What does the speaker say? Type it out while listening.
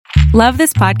Love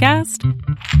this podcast?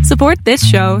 Support this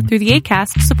show through the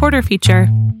Acast supporter feature.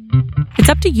 It's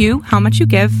up to you how much you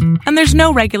give, and there's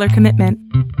no regular commitment.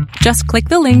 Just click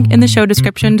the link in the show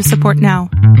description to support now.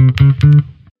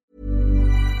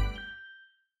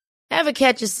 Ever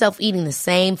catch yourself eating the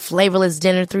same flavorless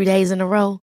dinner 3 days in a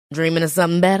row? Dreaming of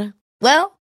something better?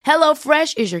 Well,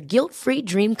 HelloFresh is your guilt-free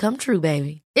dream come true,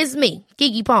 baby. It's me,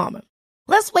 Keke Palmer.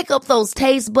 Let's wake up those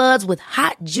taste buds with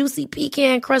hot, juicy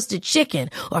pecan-crusted chicken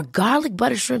or garlic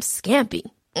butter shrimp scampi.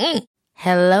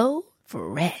 Hello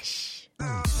Fresh.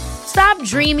 Stop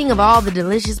dreaming of all the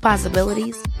delicious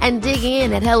possibilities and dig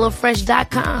in at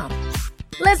HelloFresh.com.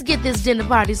 Let's get this dinner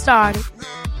party started.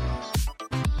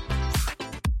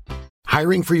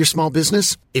 Hiring for your small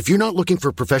business? If you're not looking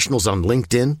for professionals on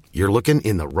LinkedIn, you're looking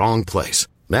in the wrong place.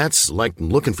 That's like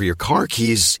looking for your car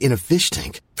keys in a fish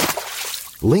tank.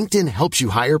 LinkedIn helps you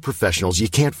hire professionals you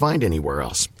can't find anywhere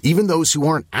else, even those who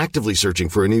aren't actively searching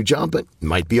for a new job but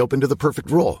might be open to the perfect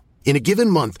role. In a given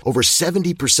month, over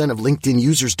 70% of LinkedIn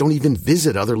users don't even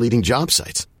visit other leading job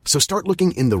sites. So start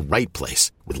looking in the right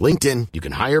place. With LinkedIn, you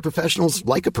can hire professionals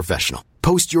like a professional.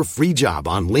 Post your free job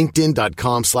on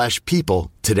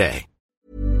linkedin.com/people today.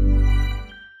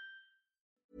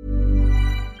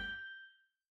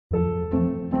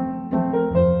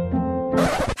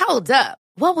 Hold up.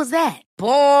 What was that?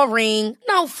 Boring.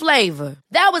 No flavor.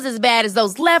 That was as bad as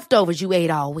those leftovers you ate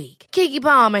all week. Keke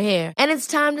Palmer here, and it's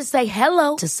time to say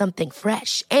hello to something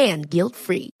fresh and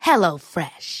guilt-free. Hello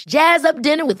Fresh. Jazz up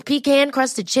dinner with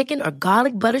pecan-crusted chicken or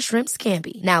garlic butter shrimp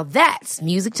scampi. Now that's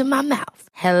music to my mouth.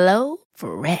 Hello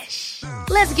Fresh.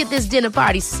 Let's get this dinner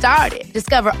party started.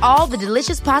 Discover all the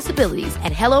delicious possibilities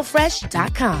at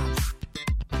HelloFresh.com.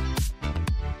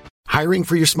 Hiring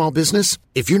for your small business?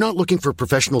 If you're not looking for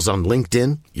professionals on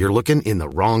LinkedIn, you're looking in the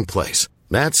wrong place.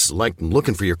 That's like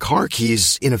looking for your car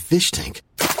keys in a fish tank.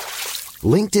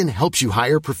 LinkedIn helps you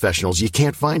hire professionals you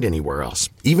can't find anywhere else,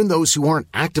 even those who aren't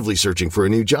actively searching for a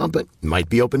new job but might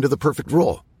be open to the perfect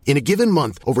role. In a given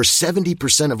month, over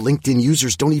 70% of LinkedIn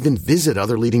users don't even visit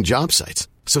other leading job sites.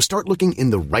 So start looking in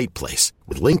the right place.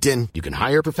 With LinkedIn, you can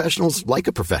hire professionals like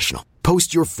a professional.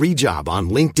 Post your free job on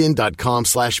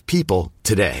linkedin.com/people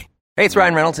today. Hey, it's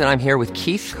Ryan Reynolds, and I'm here with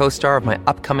Keith, co-star of my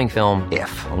upcoming film, If,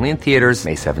 only in theaters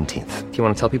May 17th. Do you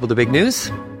want to tell people the big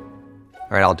news?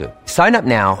 All right, I'll do it. Sign up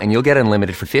now and you'll get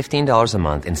unlimited for $15 a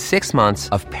month and 6 months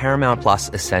of Paramount Plus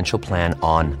Essential Plan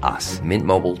on us.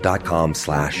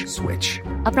 MintMobile.com/switch.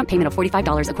 Upfront payment of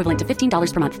 $45 equivalent to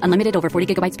 $15 per month. Unlimited over 40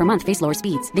 gigabytes per month. Face lower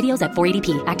speeds. Videos at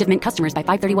 480p. Active Mint customers by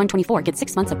 531.24 get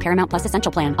 6 months of Paramount Plus Essential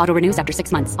Plan. Auto renews after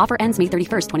 6 months. Offer ends May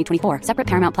 31st, 2024. Separate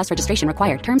Paramount Plus registration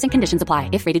required. Terms and conditions apply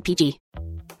if rated PG.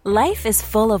 Life is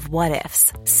full of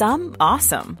what-ifs. Some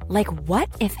awesome. Like what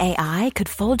if AI could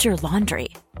fold your laundry?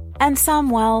 And some,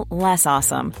 well, less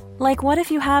awesome. Like what if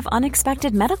you have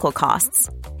unexpected medical costs?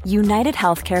 United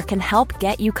Healthcare can help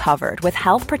get you covered with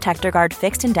Health Protector Guard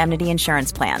fixed indemnity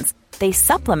insurance plans. They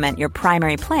supplement your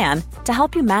primary plan to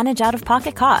help you manage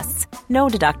out-of-pocket costs. No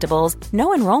deductibles,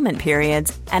 no enrollment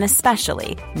periods, and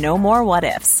especially no more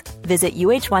what-ifs. Visit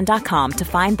uh1.com to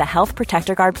find the Health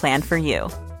Protector Guard plan for you.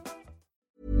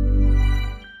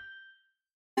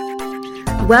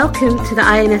 Welcome to the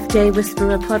INFJ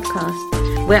Whisperer podcast,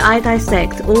 where I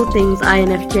dissect all things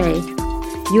INFJ.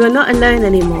 You are not alone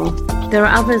anymore. There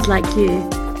are others like you.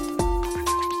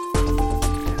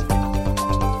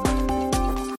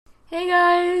 Hey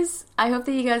guys! I hope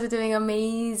that you guys are doing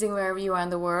amazing wherever you are in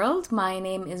the world. My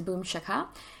name is Boom Shaka,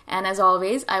 and as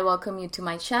always, I welcome you to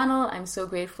my channel. I'm so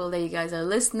grateful that you guys are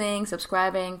listening,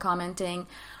 subscribing, commenting.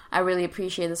 I really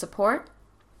appreciate the support.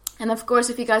 And of course,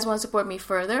 if you guys want to support me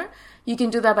further, you can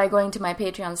do that by going to my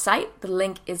Patreon site. The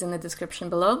link is in the description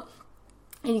below.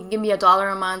 And you can give me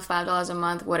 $1 a month, $5 a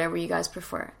month, whatever you guys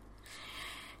prefer.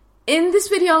 In this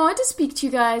video, I want to speak to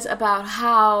you guys about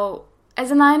how, as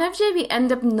an INFJ, we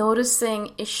end up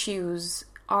noticing issues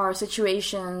or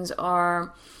situations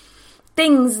or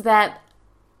things that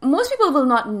most people will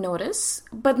not notice.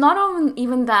 But not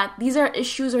even that, these are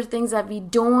issues or things that we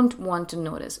don't want to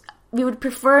notice. We would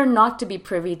prefer not to be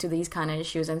privy to these kind of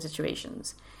issues and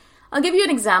situations. I'll give you an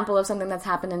example of something that's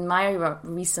happened in my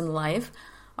recent life,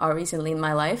 or recently in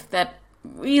my life, that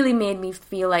really made me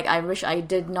feel like I wish I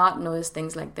did not notice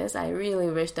things like this. I really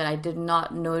wish that I did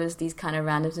not notice these kind of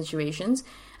random situations.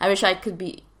 I wish I could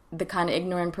be the kind of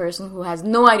ignorant person who has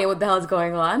no idea what the hell is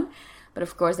going on. But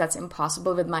of course, that's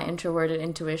impossible with my introverted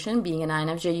intuition. Being an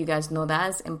INFJ, you guys know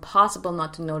that. It's impossible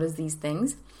not to notice these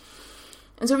things.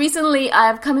 And so recently,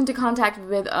 I've come into contact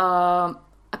with a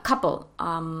couple,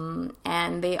 and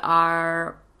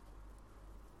they're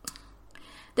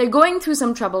going through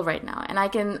some trouble right now. And I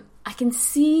can I can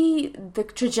see the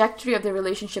trajectory of the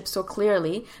relationship so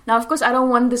clearly. Now, of course, I don't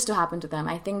want this to happen to them.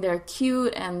 I think they're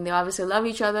cute and they obviously love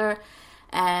each other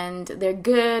and they're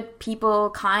good people,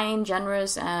 kind,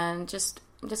 generous, and just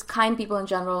kind people in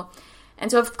general. And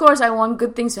so, of course, I want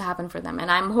good things to happen for them. And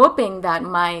I'm hoping that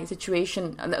my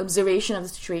situation, the observation of the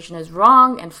situation is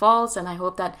wrong and false, and I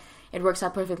hope that it works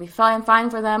out perfectly fine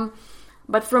for them.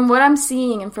 But from what I'm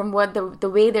seeing and from what the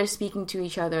way they're speaking to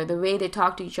each other, the way they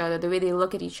talk to each other, the way they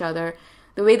look at each other,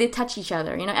 the way they touch each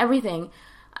other, everything,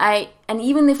 and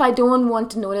even if I don't want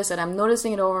to notice it, I'm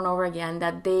noticing it over and over again,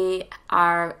 that they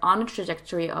are on a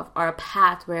trajectory or a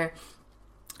path where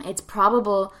it's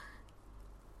probable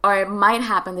or it might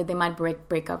happen that they might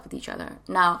break up with each other.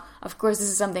 Now, of course, this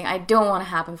is something I don't want to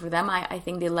happen for them. I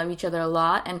think they love each other a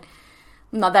lot, and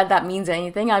not that that means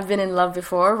anything. I've been in love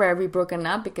before where we've broken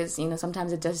up because,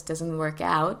 sometimes it just doesn't work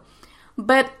out.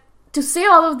 But to say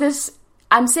all of this,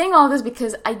 I'm saying all this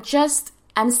because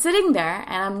I'm sitting there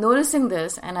and I'm noticing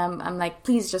this and I'm like,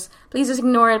 please just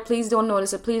ignore it. Please don't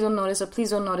notice it. Please don't notice it. Please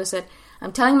don't notice it.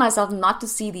 I'm telling myself not to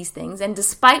see these things. And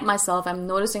despite myself, I'm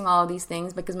noticing all of these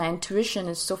things because my intuition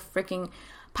is so freaking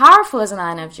powerful as an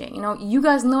INFJ. You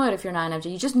guys know it if you're an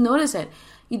INFJ. You just notice it.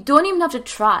 You don't even have to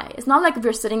try. It's not like if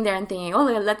you're sitting there and thinking, oh,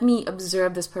 let me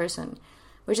observe this person.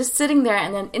 We're just sitting there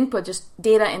and then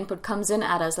data input comes in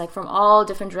at us like from all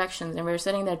different directions. And we're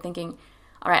sitting there thinking,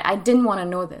 all right, I didn't want to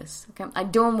know this. Okay, I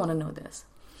don't want to know this.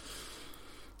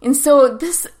 And so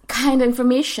this kind of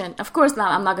information, of course, now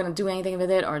I'm not going to do anything with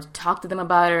it or talk to them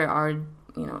about it or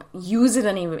use it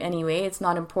anyway. It's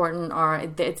not important or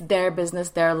it's their business,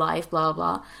 their life, blah,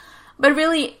 blah. But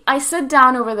really, I sit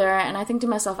down over there and I think to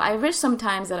myself, I wish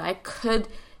sometimes that I could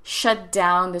shut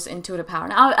down this intuitive power.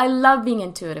 Now, I love being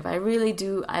intuitive. I really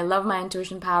do. I love my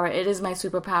intuition power. It is my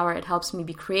superpower. It helps me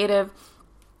be creative.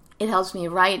 It helps me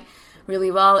write really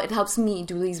well. It helps me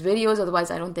do these videos. Otherwise,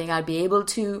 I don't think I'd be able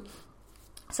to.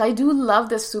 So I do love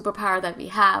this superpower that we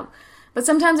have. But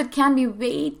sometimes it can be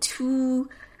way too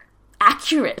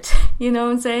accurate. You know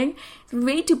what I'm saying? It's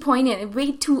way too poignant,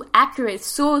 way too accurate,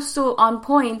 so on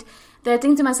point that I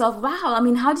think to myself, wow,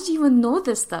 how did you even know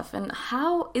this stuff? And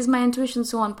how is my intuition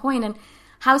so on point? And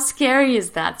how scary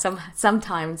is that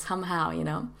sometimes, somehow,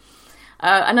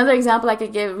 Another example I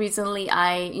could give recently,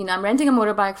 I'm renting a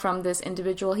motorbike from this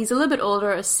individual. He's a little bit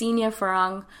older, a senior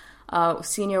Farang,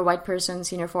 senior white person,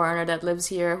 senior foreigner that lives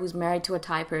here, who's married to a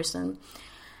Thai person.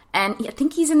 And I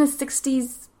think he's in his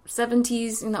 60s,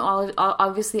 70s,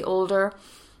 obviously older.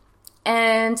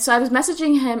 And so I was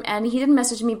messaging him and he didn't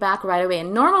message me back right away.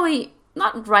 And normally,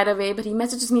 not right away, but he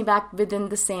messages me back within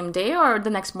the same day or the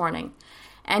next morning.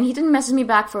 And he didn't message me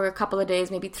back for a couple of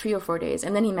days, maybe 3 or 4 days.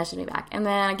 And then he messaged me back. And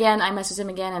then again, I messaged him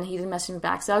again and he didn't message me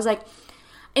back. So I was like,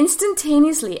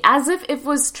 instantaneously, as if it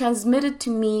was transmitted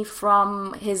to me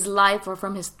from his life or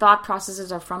from his thought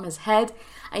processes or from his head,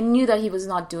 I knew that he was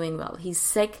not doing well. He's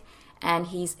sick and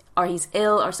he's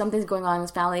ill or something's going on in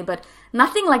his family, but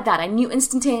nothing like that. I knew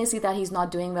instantaneously that he's not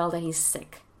doing well, that he's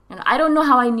sick. I don't know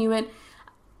how I knew it.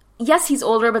 Yes, he's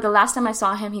older, but the last time I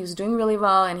saw him, he was doing really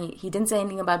well and he didn't say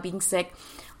anything about being sick.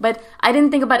 But I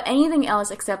didn't think about anything else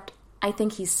except I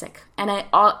think he's sick. And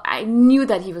I knew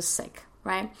that he was sick,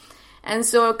 right? And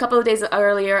so a couple of days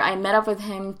earlier, I met up with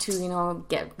him to,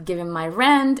 give him my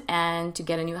rent and to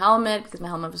get a new helmet because my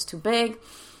helmet was too big.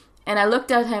 And I looked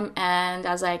at him and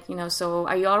I was like, so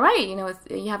are you all right?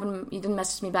 You didn't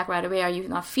message me back right away. Are you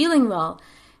not feeling well?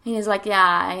 And he's like,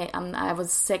 yeah, I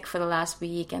was sick for the last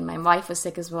week and my wife was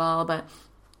sick as well. But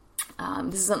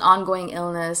this is an ongoing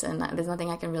illness and there's nothing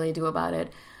I can really do about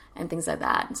it and things like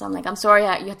that. And so I'm like, I'm sorry,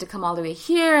 you have to come all the way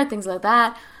here, things like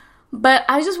that. But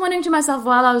I was just wondering to myself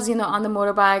while I was, on the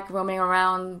motorbike roaming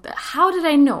around, how did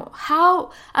I know?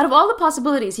 How, out of all the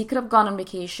possibilities, he could have gone on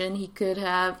vacation, he could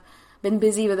have been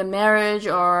busy with a marriage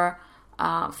or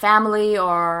family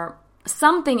or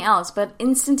something else, but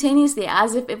instantaneously,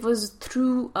 as if it was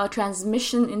through a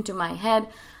transmission into my head,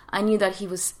 I knew that he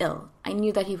was ill. I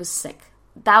knew that he was sick.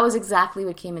 That was exactly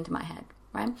what came into my head,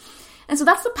 right? And so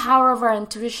that's the power of our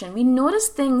intuition. We notice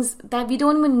things that we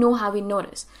don't even know how we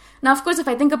notice. Now, of course, if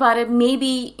I think about it,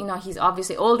 maybe, he's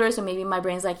obviously older, so maybe my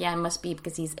brain's like, yeah, it must be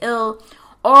because he's ill.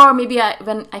 Or maybe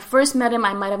when I first met him,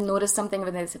 I might have noticed something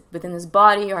within his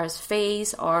body or his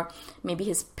face, or maybe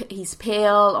he's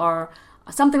pale or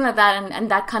something like that, and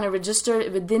that kind of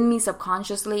registered within me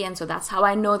subconsciously, and so that's how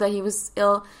I know that he was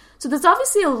ill. So there's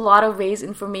obviously a lot of ways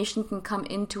information can come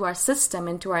into our system,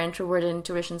 into our introverted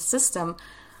intuition system,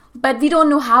 but we don't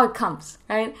know how it comes,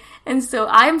 right? And so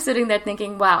I'm sitting there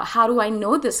thinking, wow, how do I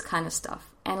know this kind of stuff?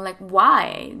 And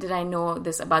why did I know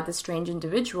this about this strange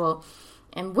individual?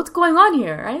 And what's going on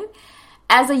here, right?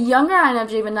 As a younger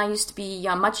INFJ, when I used to be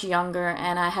much younger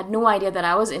and I had no idea that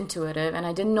I was intuitive and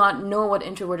I did not know what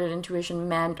introverted intuition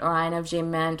meant or INFJ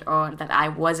meant or that I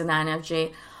was an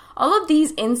INFJ, all of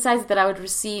these insights that I would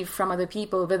receive from other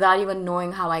people without even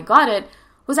knowing how I got it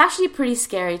was actually pretty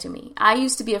scary to me. I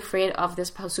used to be afraid of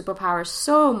this superpower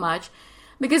so much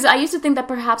because I used to think that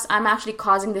perhaps I'm actually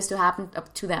causing this to happen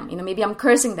to them. Maybe I'm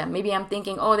cursing them. Maybe I'm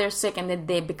thinking, oh, they're sick and then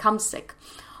they become sick.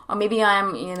 Or maybe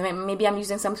I'm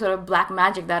using some sort of black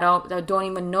magic that I don't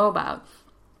even know about.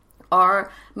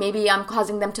 Or maybe I'm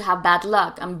causing them to have bad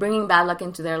luck. I'm bringing bad luck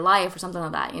into their life or something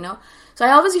like that, So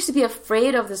I always used to be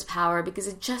afraid of this power because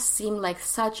it just seemed like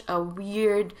such a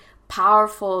weird,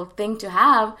 powerful thing to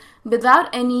have without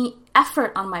any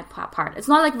effort on my part. It's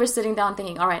not like we're sitting down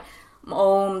thinking, all right,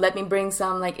 let me bring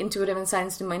some intuitive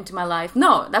insights into my life.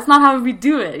 No, that's not how we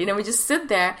do it. We just sit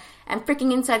there and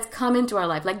freaking insights come into our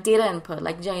life, like data input,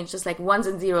 just like ones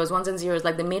and zeros,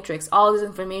 like the matrix. All this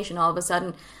information all of a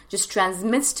sudden just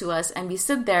transmits to us, and we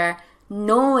sit there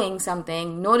knowing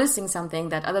something, noticing something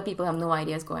that other people have no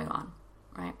idea is going on,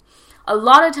 right? A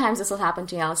lot of times this will happen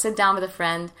to me. I'll sit down with a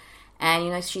friend,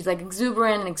 and she's like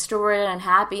exuberant and extroverted and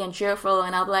happy and cheerful,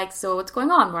 and I'll be like, so what's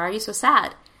going on? Why are you so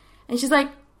sad? And she's like,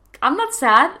 I'm not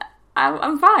sad.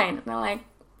 I'm fine. And I'm like,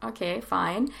 okay,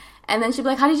 fine. And then she'd be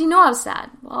like, how did you know I was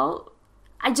sad? Well,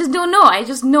 I just don't know. I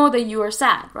just know that you are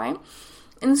sad, right?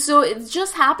 And so it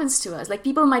just happens to us.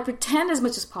 People might pretend as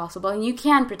much as possible, and you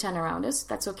can pretend around us.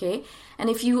 That's okay. And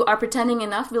if you are pretending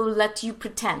enough, we'll let you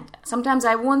pretend. Sometimes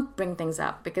I won't bring things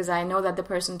up because I know that the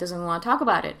person doesn't want to talk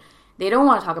about it. They don't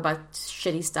want to talk about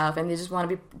shitty stuff, and they just want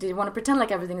to pretend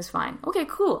like everything is fine. Okay,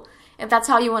 cool. If that's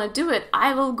how you want to do it,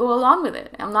 I will go along with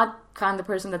it. I'm not kind of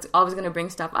the person that's always going to bring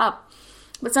stuff up.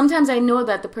 But sometimes I know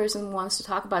that the person wants to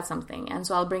talk about something, and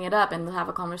so I'll bring it up, and we'll have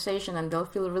a conversation, and they'll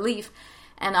feel relief,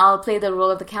 and I'll play the role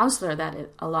of the counselor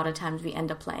that a lot of times we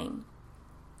end up playing.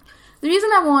 The reason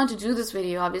I wanted to do this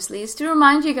video, obviously, is to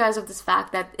remind you guys of this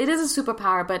fact that it is a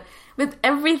superpower, but with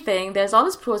everything, there's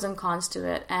always pros and cons to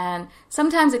it, and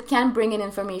sometimes it can bring in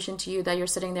information to you that you're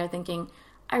sitting there thinking,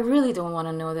 I really don't want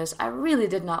to know this, I really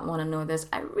did not want to know this,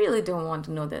 I really don't want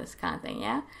to know this, kind of thing,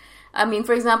 yeah?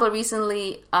 For example,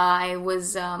 recently, a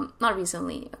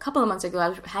couple of months ago, I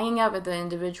was hanging out with an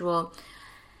individual,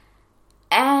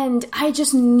 and I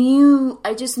just knew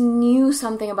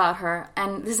something about her,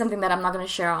 and this is something that I'm not going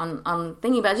to share on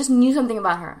thingy, but I just knew something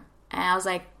about her, and I was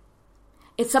like,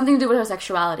 it's something to do with her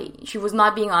sexuality. She was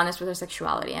not being honest with her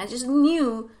sexuality, and I just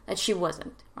knew that she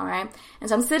wasn't, all right? And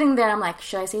so I'm sitting there, I'm like,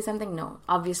 should I say something? No,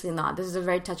 obviously not. This is a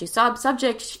very touchy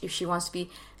subject. If she wants to be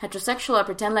heterosexual or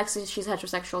pretend like she's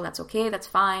heterosexual, that's okay, that's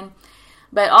fine.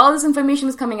 But all this information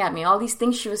was coming at me, all these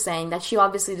things she was saying that she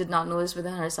obviously did not notice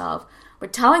within herself were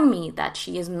telling me that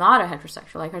she is not a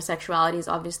heterosexual. Her sexuality is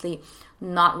obviously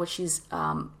not what she's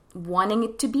wanting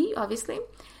it to be, obviously.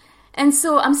 And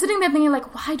so I'm sitting there thinking,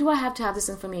 why do I have to have this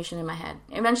information in my head?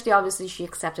 Eventually, obviously, she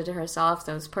accepted it herself,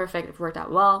 so it was perfect, it worked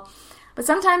out well. But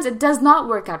sometimes it does not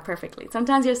work out perfectly.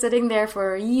 Sometimes you're sitting there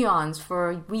for eons,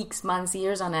 for weeks, months,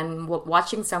 years on end,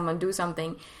 watching someone do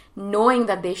something, knowing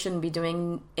that they shouldn't be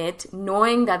doing it,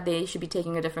 knowing that they should be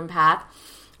taking a different path,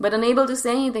 but unable to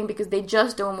say anything because they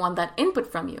just don't want that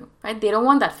input from you, right? They don't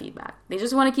want that feedback. They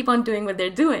just want to keep on doing what they're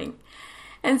doing.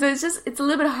 And so it's a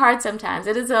little bit hard sometimes.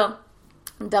 It is a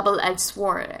double-edged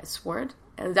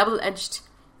a double-edged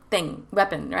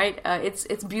weapon, right?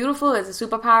 It's beautiful, it's a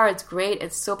superpower, it's great,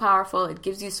 it's so powerful, it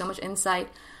gives you so much insight,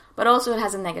 but also it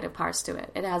has a negative parts to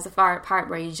it. It has a part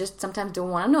where you just sometimes don't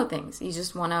want to know things. You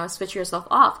just want to switch yourself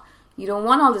off. You don't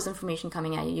want all this information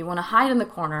coming at you. You want to hide in the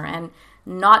corner and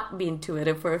not be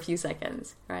intuitive for a few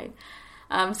seconds, right?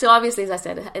 So obviously, as I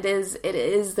said, it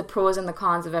is the pros and the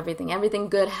cons of everything. Everything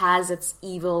good has its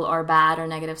evil or bad or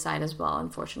negative side as well,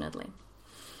 unfortunately.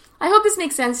 I hope this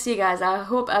makes sense to you guys. I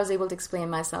hope I was able to explain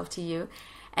myself to you.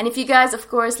 And if you guys, of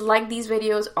course, like these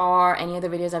videos or any other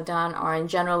videos I've done or in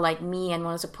general like me and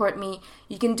want to support me,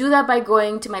 you can do that by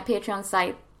going to my Patreon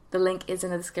site. The link is in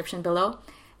the description below.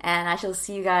 And I shall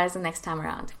see you guys the next time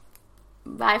around.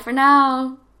 Bye for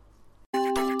now.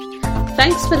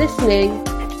 Thanks for listening.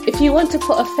 If you want to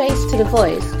put a face to the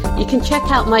voice, you can check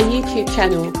out my YouTube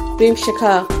channel, Boom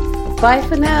Shaka. Bye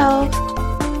for now.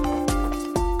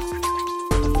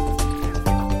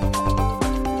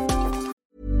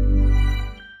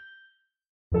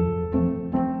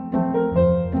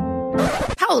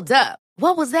 Hold up.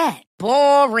 What was that?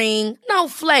 Boring. No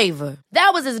flavor.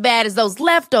 That was as bad as those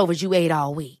leftovers you ate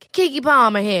all week. Keke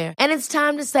Palmer here. And it's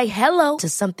time to say hello to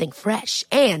something fresh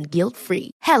and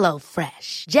guilt-free. Hello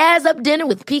Fresh. Jazz up dinner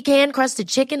with pecan-crusted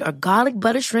chicken or garlic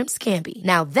butter shrimp scampi.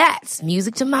 Now that's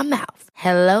music to my mouth.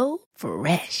 Hello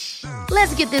Fresh.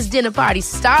 Let's get this dinner party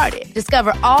started.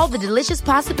 Discover all the delicious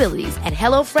possibilities at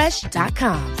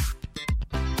HelloFresh.com.